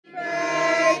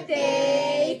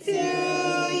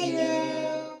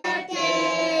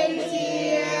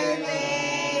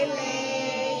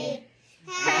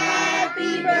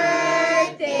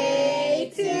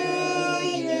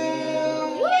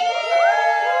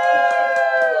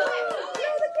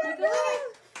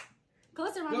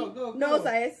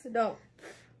Zayas. No.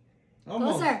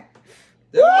 Closer.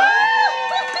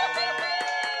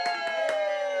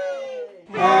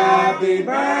 Happy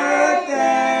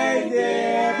birthday,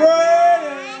 dear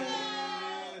brother.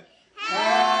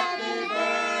 Happy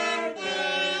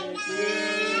birthday to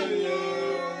you.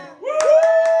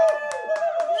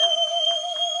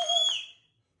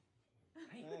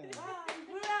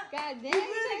 God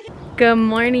damn. Good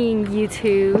morning,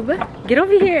 YouTube. Get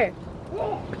over here.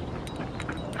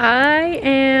 I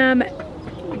am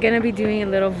gonna be doing a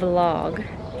little vlog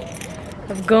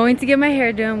of going to get my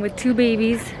hair done with 2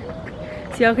 babies,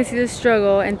 so y'all can see the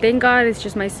struggle. And thank God it's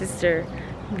just my sister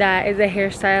that is a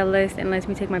hairstylist and lets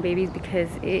me take my babies, because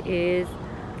it is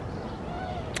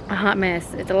a hot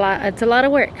mess. It's a lot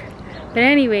of work. But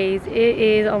anyways, it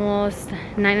is almost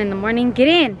 9 in the morning. Get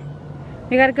in,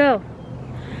 we gotta go.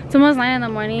 It's almost 9 in the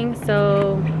morning,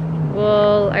 so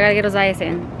I gotta get Osias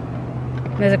in.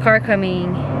 There's a car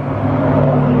coming.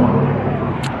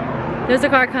 There's a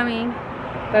car coming.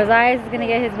 But Osias is gonna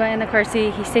get his butt in the car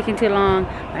seat. He's taking too long.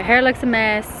 My hair looks a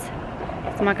mess.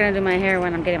 So I'm not gonna do my hair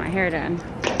when I'm getting my hair done.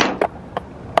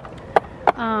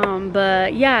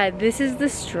 But yeah, this is the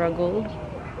struggle.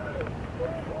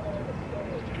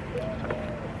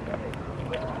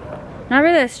 Not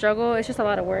really a struggle, it's just a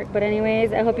lot of work. But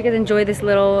anyways, I hope you guys enjoy this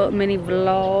little mini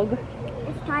vlog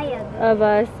of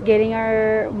us getting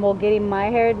my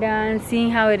hair done, seeing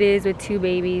how it is with 2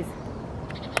 babies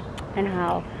and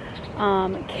how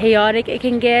chaotic it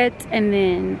can get, and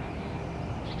then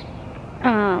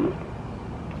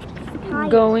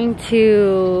going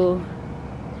to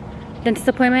dentist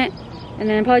appointment, and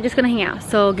then I'm probably just gonna hang out.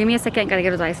 So give me a second, gotta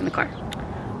get Osias in the car.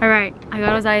 All right, I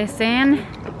got Osias in.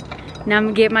 Now I'm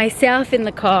gonna get myself in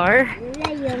the car,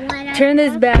 turn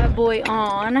this bad boy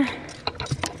on,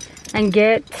 and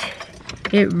get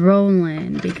it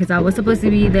rolling, because I was supposed to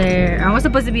be there. I was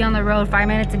supposed to be on the road 5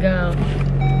 minutes ago,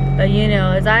 but you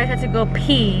know, Osias had to go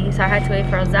pee, so I had to wait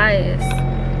for Osias.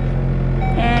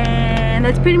 And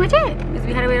that's pretty much it, because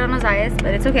we had to wait on Osias,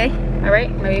 but it's okay. All right,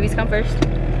 my babies come first.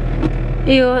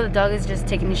 Ew, the dog is just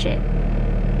taking a shit.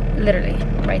 Literally,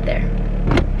 right there.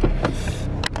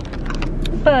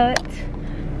 But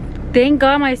thank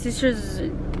God my sister's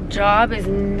job is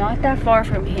not that far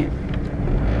from here,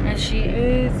 and she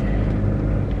is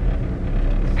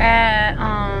at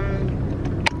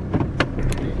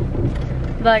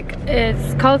like,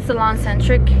 it's called Salon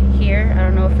Centric here. I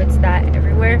don't know if it's that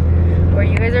everywhere where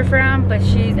you guys are from, but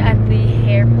she's at the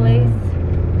hair place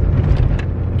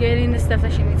getting the stuff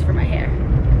that she needs for my hair.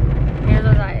 Here's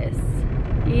Osias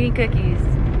eating cookies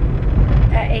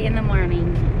at 8 in the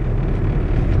morning.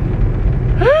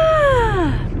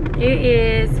 It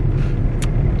is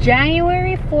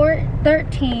January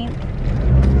 13th.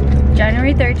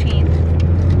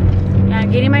 And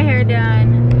I'm getting my hair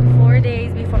done 4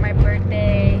 days before my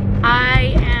birthday.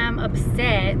 I am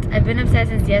upset. I've been upset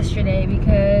since yesterday,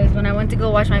 because when I went to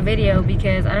go watch my video,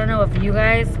 because I don't know if you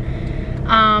guys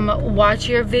watch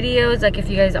your videos, like if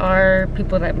you guys are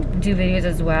people that do videos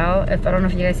as well. I don't know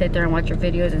if you guys sit there and watch your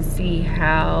videos and see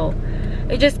how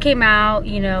it just came out,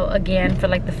 you know, again for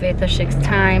like the 5th or 6th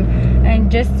time.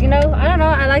 And just, you know, I don't know,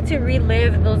 I like to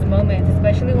relive those moments,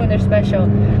 especially when they're special.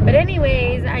 But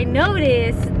anyways, I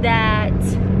noticed that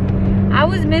I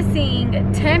was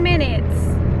missing 10 minutes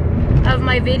of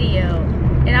my video,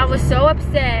 and I was so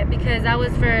upset because that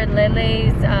was for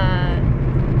Lele's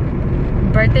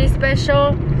birthday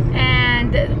special,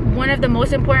 and one of the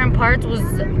most important parts was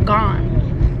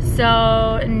gone.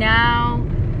 So now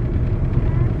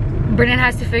Brennan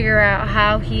has to figure out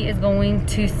how he is going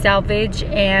to salvage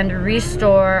and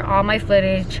restore all my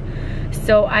footage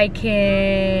so I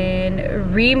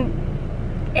can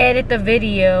re-edit the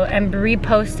video and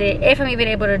repost it, if I'm even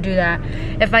able to do that.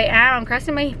 If I am, I'm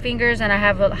crossing my fingers, and I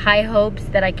have high hopes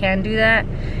that I can do that,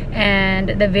 and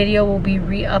the video will be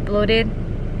re-uploaded.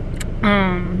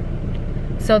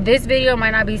 So this video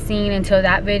might not be seen until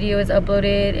that video is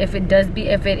uploaded, if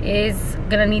it is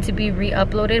gonna need to be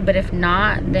re-uploaded. But if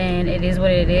not, then it is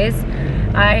what it is.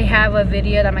 I have a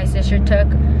video that my sister took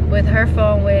with her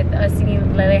phone with us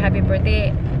singing Lele happy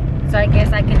birthday, so I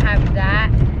guess I can have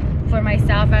that for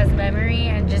myself as memory,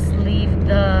 and just leave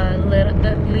the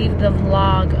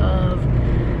vlog of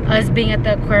us being at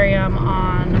the aquarium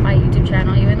on my YouTube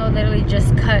channel, even though it literally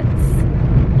just cuts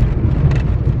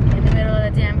in the middle of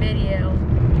the damn video.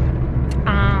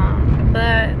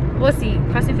 But we'll see.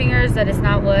 Crossing fingers that it's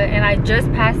not what. And I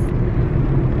just passed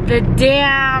the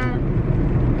damn.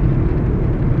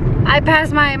 I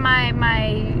passed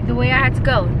the way I had to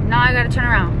go. Now I gotta turn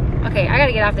around. Okay, I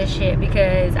gotta get off this shit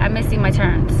because I'm missing my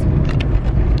turns.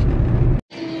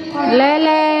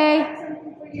 Lele.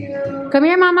 Come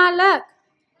here, Mama, look.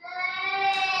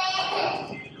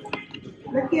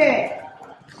 Look it.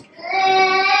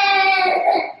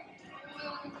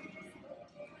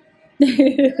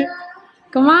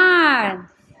 Come on.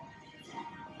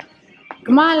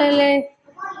 Come on, Lily.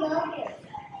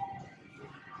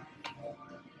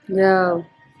 Yo.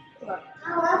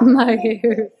 My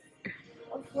hair.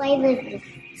 What flavor is this?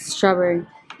 Strawberry.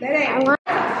 Lele.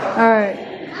 Alright.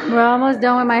 We're almost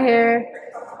done with my hair.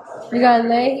 We gotta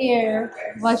lay here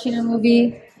watching a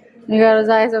movie. We got his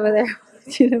eyes over there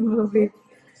watching a movie.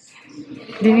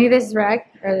 Do you need this rag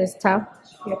or this towel?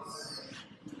 Yes.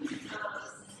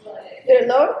 Did it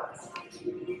load?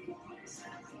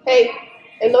 Hey,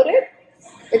 it loaded?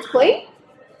 It's playing?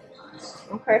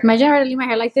 Okay. Imagine I were to leave my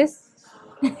hair like this.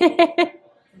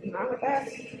 Not with that.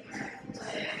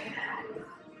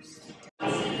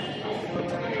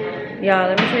 Y'all,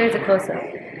 let me show you guys a close up.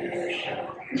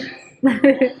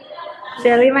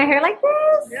 Should I leave my hair like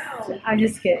this? No. I'm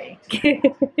just kidding.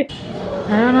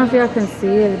 I don't know if y'all can see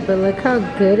it, but look how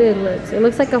good it looks. It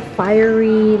looks like a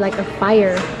fiery, like a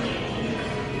fire.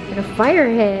 Like a fire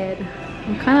head.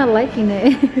 I'm kind of liking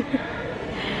it.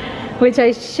 Which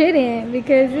I shouldn't,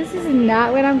 because this is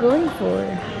not what I'm going for.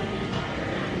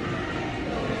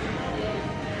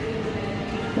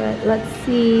 But let's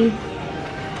see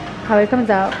how it comes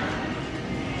out.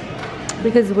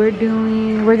 Because we're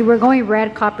going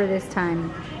red copper this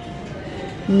time.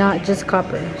 Not just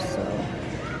copper, so.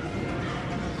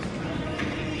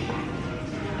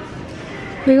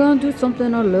 We're gonna do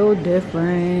something a little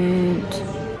different.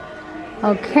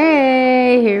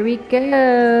 Okay, here we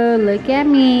go. Look at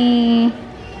me.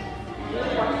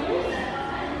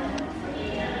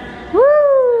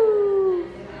 Woo!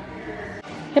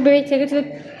 Hey, baby, take it to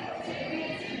the...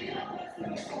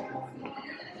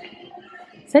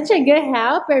 Such a good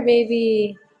helper,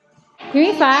 baby. Give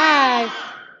me 5.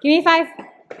 Give me 5.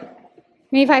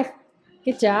 Give me 5.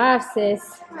 Good job,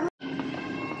 sis.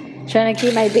 Trying to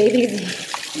keep my babies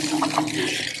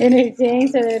entertained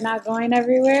so they're not going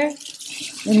everywhere.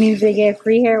 It means they get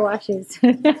free hair washes.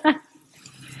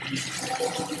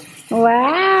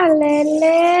 Wow,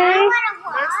 Lily.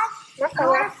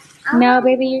 No,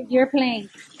 baby, you're playing.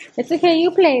 It's okay,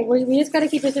 you play. We just gotta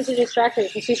keep your sister distracted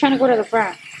because she's trying to go to the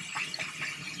front.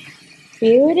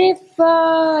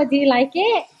 Beautiful. Do you like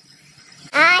it?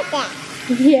 I like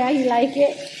it. Yeah, you like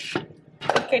it?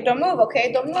 Okay, don't move,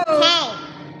 okay? Don't move. Hey.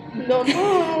 Don't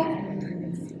move.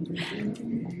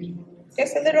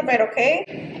 Just a little bit, okay?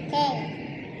 Okay.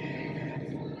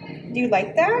 Do you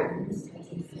like that?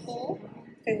 See?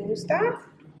 ¿Te gusta?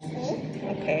 See?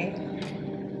 Okay.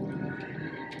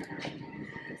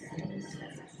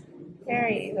 There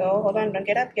you go. Hold on, don't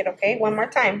get up yet, okay? One more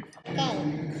time. Okay.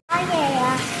 Oh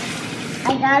yeah.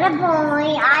 I got a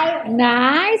boy.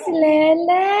 Nice,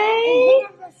 Lily.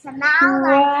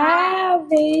 Wow,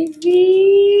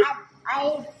 baby.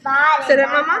 I bought Sit it.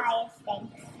 up, Mama.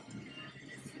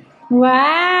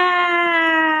 Wow.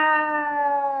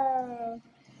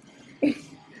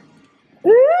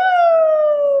 Ooh.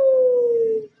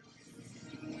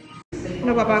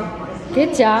 No, Papa.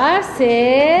 Good job,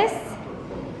 sis.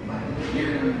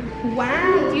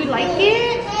 Wow, do you like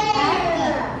it?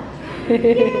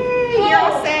 Yay, you're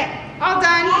all set. All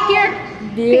done. Here.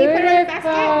 Can you put it in the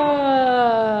basket?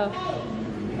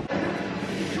 Beautiful.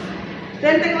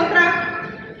 Then tengo otra.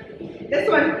 This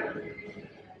one.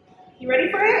 You ready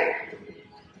for it?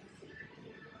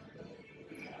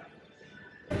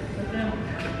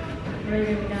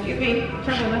 Excuse me.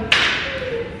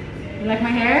 You like my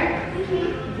hair?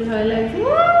 See how it looks?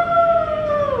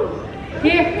 Woo!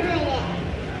 Here.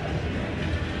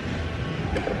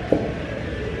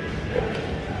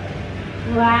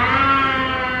 Wow.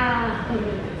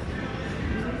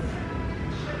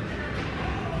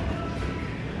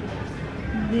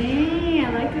 Dang, I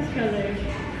like this color.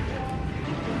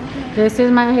 This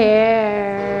is my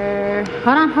hair.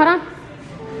 Hold on, hold on.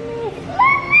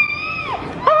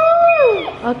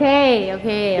 Okay.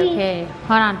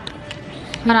 Hold on.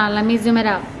 Let me zoom it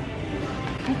out.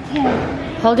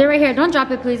 Okay. Hold it right here. Don't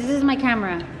drop it, please. This is my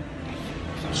camera.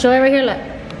 Show it right here. Look.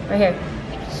 Right here.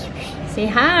 Say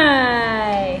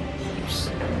hi.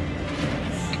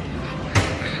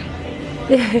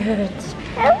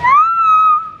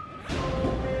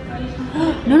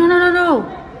 No.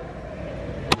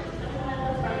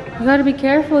 You gotta be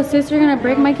careful, sis. You're gonna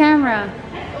break my camera.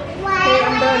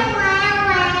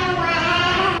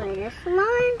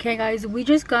 Okay, guys, we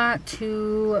just got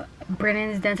to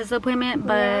Brennan's dentist appointment,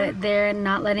 but they're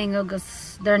not letting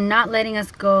us. They're not letting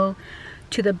us go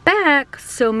to the back.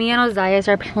 So me and Ozias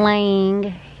are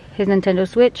playing his Nintendo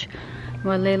Switch.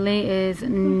 Well, Lily is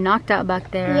knocked out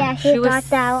back there. Yeah, she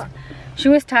knocked out. She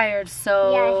was tired,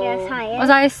 so... Yeah, she was tired.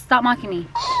 Ozai, stop mocking me.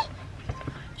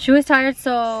 She was tired,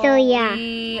 so yeah.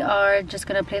 we are just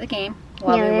gonna play the game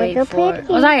while Yeah, we wait go for... play the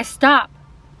game. Ozai, stop!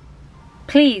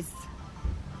 Please.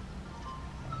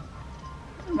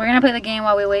 We're gonna play the game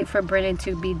while we wait for Brennan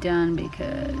to be done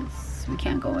because we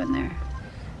can't go in there.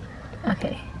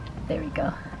 Okay, there we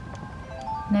go.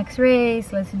 Next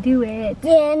race, let's do it.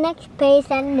 Yeah, next place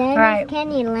and then Right.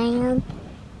 Candyland.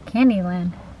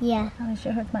 Candyland. Yeah. Oh, it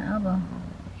sure hurts my elbow.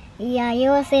 Yeah, you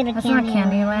will see the That's Candyland. not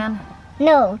Candyland.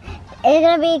 No, it's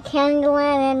gonna be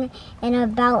Candyland in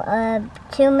about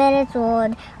 2 minutes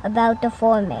or about the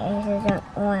 4 minutes. Is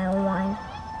one.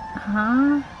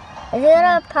 Huh? Is it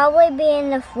gonna probably be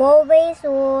in the 4 race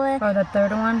or? Or the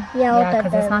third one? Yeah, the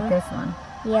because it's third not one. this one.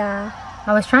 Yeah.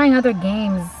 I was trying other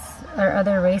games or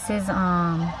other races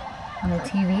on the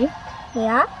TV,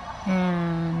 Yeah.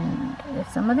 and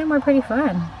some of them were pretty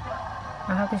fun.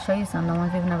 I'll have to show you some, the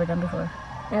ones we've never done before.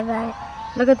 Okay.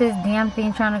 Look at this damn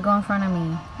thing trying to go in front of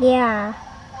me. Yeah.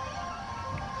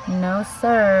 No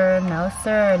sir, no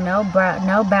sir, no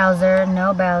Bowser,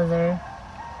 no Bowser.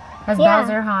 That's Yeah.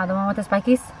 Bowser, huh? The one with the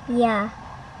spikies? Yeah.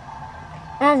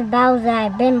 That's Bowser.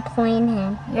 I've been playing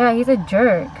him. Yeah, he's a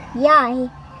jerk. Yeah.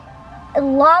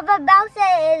 Lava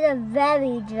Bowser is a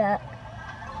very jerk.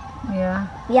 Yeah.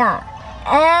 Yeah.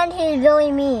 And he's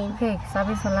really mean. Okay, stop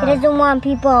being so He loud. doesn't want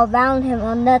people around him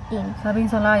or nothing. Stop being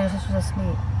so loud, your sister's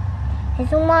asleep. He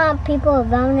doesn't want people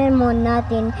around him or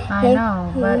nothing. I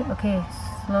know, but okay,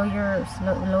 lower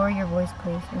your voice,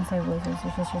 please. Inside voices,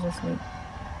 your sister's asleep.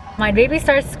 My baby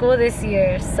starts school this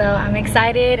year, so I'm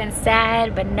excited and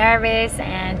sad, but nervous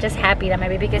and just happy that my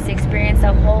baby gets to experience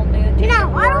a whole new different I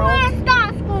don't world. want to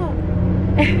start school.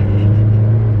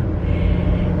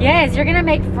 Yes, you're gonna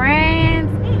make friends.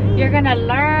 You're gonna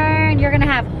learn. You're gonna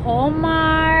have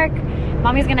homework.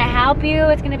 Mommy's gonna help you.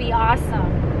 It's gonna be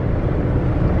awesome.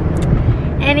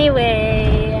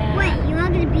 Anyway. Wait, you're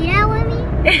not going to be there with me?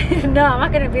 No, I'm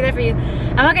not gonna be there for you.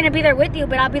 I'm not gonna be there with you,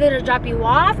 but I'll be there to drop you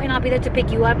off, and I'll be there to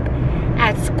pick you up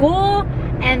at school.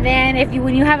 And then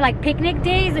when you have like picnic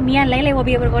days, me and Lele will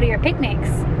be able to go to your picnics.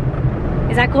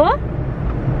 Is that cool?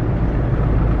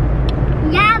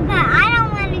 Yeah, but I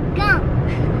don't want to go.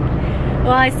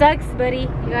 Well, it sucks, buddy.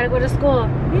 You gotta go to school.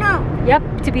 No.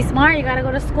 Yep, to be smart, you gotta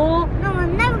go to school. No,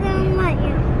 I'm never going to let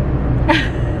you.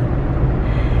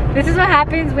 This is what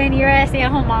happens when you're a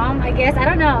stay-at-home mom, I guess. I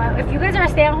don't know. If you guys are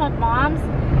stay-at-home moms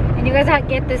and you guys have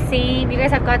got the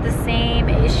same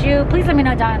issue, please let me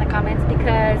know down in the comments,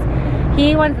 because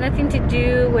he wants nothing to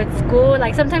do with school.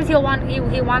 Like sometimes he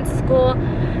wants school,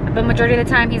 but majority of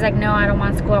the time he's like, no, I don't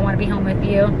want school. I want to be home with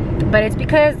you. But it's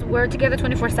because we're together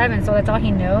 24/7, so that's all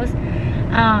he knows.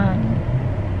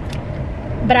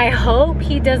 But I hope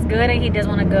he does good and he does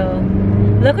want to go.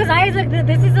 Look his eyes. Look,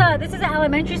 this is an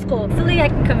elementary school. Hopefully I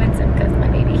can convince him, because my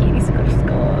baby, he needs to go to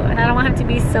school, and I don't want him to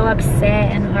be so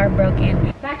upset and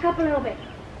heartbroken. Back up a little bit.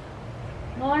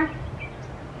 More.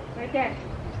 Right there.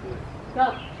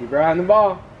 Go. Keep riding the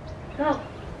ball. Go.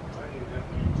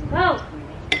 Go.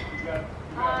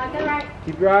 Get right.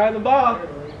 Keep riding the ball.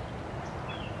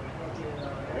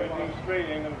 Everything straight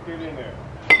ain't gonna fit in there.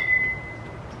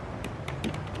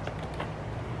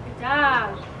 Good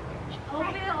job.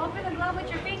 Open the glove with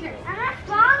your fingers. I'm not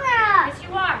strong enough. Yes,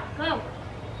 you are. Go.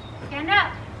 Stand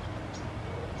up.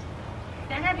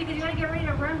 Stand up, because you gotta get ready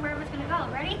to run wherever it's gonna go.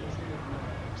 Ready?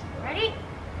 Ready?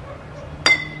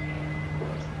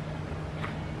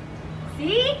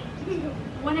 See?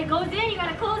 When it goes in, you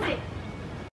gotta close it.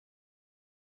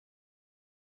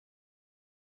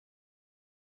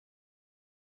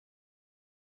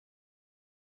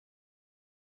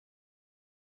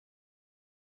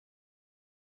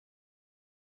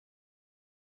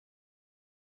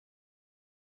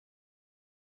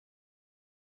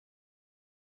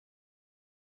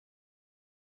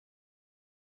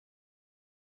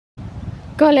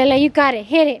 Go, Lele, you got it.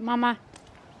 Hit it, mama.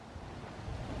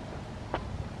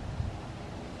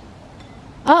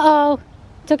 Uh-oh.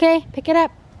 It's okay. Pick it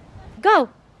up. Go.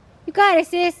 You got it,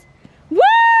 sis. Woo!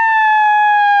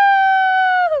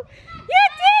 You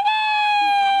did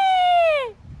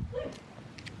it!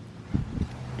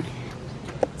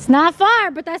 It's not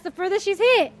far, but that's the furthest she's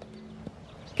hit.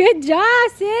 Good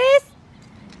job, sis.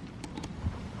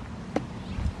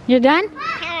 You're done?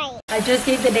 Hi. I just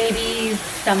gave the babies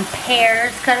some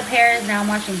pears, cut up pears. Now I'm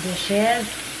washing dishes.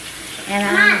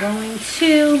 And I'm going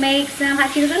to make some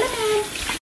hot Cheetos and lemon.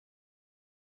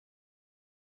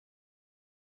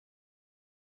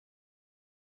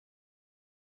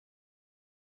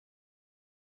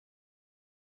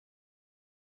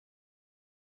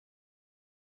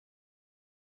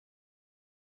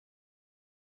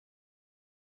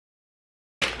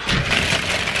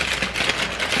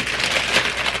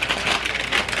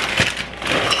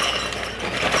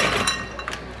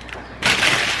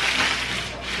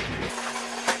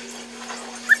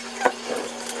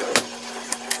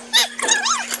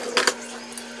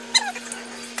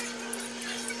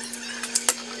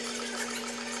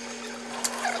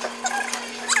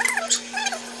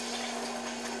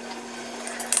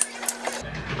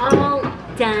 all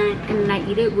done, and then I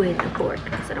eat it with a fork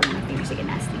because I don't want my fingers to get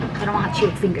nasty. I don't want to chew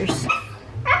with fingers.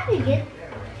 That's pretty good.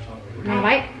 You want a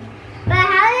bite? But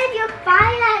how did you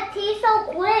find that tea so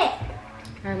quick?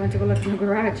 I went to go look in the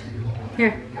garage.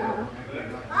 Here.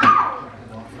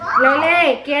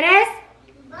 Lele, ¿quieres?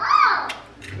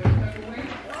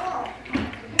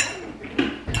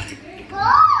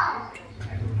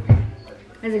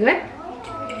 Is it good?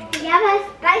 Yeah, but it's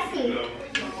spicy.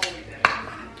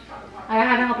 I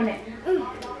haven't opened it.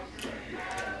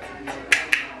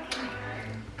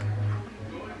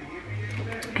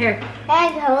 Here. Hey,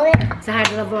 hold it. Say hi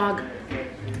to the vlog.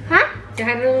 Huh? Say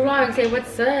hi to the vlog and say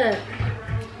what's up.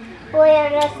 Oh, yeah,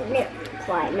 that's it.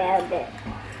 Fine, nailed it.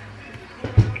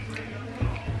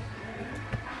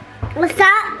 What's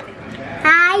up?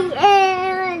 Hi,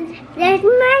 and there's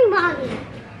my mommy.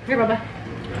 Here, Bubba.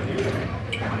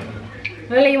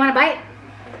 Lily, you want a bite?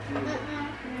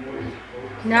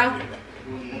 No?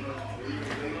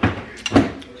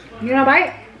 You want a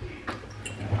bite?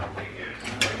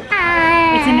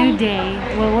 Hi. It's a new day.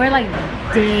 Well, we're like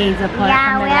days apart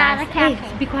Yeah, from the we are last. the cafe.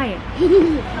 Hey, be quiet.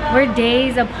 We're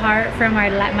days apart from our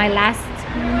my last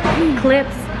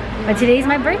clips, but today's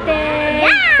my birthday.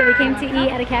 Yeah. So we came to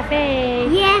eat at a cafe.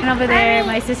 Yeah. And over there,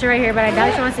 my sister right here, but I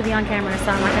doubt she wants to be on camera,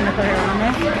 so I'm not gonna put her on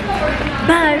there.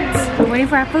 But we're waiting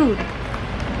for our food.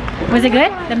 Was it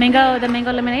good? The mango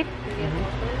lemonade?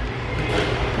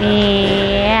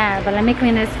 Yeah, but let me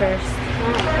clean this first.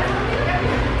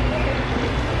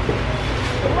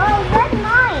 Well, that's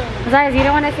mine. Besides, you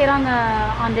don't want to sit on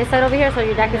this side over here, so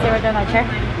your dad can sit right there on that chair.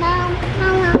 No,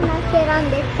 I'm gonna sit on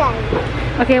this side.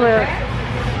 Okay, wait.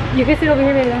 You can sit over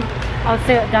here, then. I'll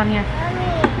sit down here.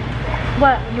 Mommy.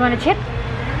 What? You want a chip?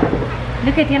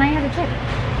 Look at Tiana, has a chip.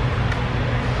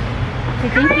 Okay,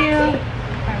 thank you.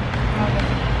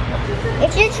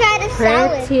 If you try the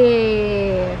salad.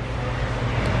 Pretty.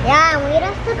 Yeah, and we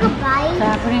just took a bite. So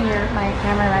I'm putting my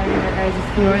camera right in your guys'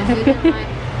 food.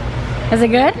 Is it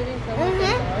good?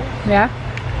 Mm-hmm. Yeah.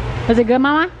 Is it good,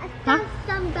 Mama? I found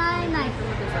some guy nice.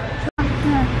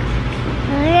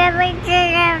 Really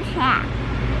good chat.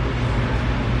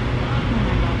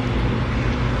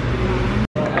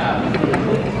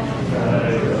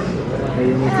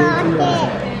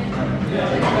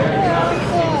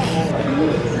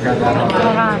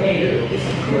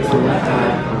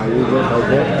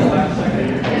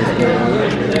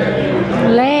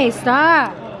 Lay,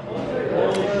 stop.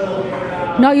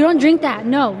 No, you don't drink that.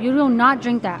 No, you do not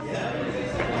drink that.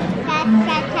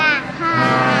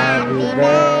 Happy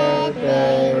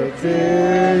birthday to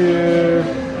you.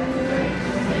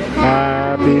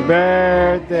 Happy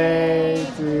birthday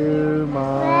to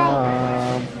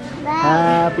Mom.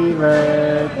 Happy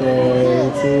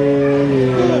birthday to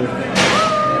you.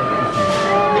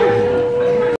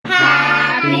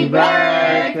 Happy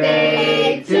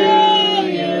birthday to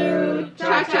you.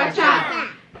 Cha cha cha.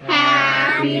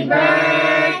 Happy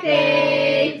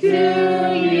birthday to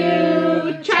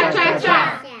you. Cha cha cha.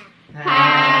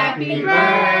 Happy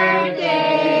birthday.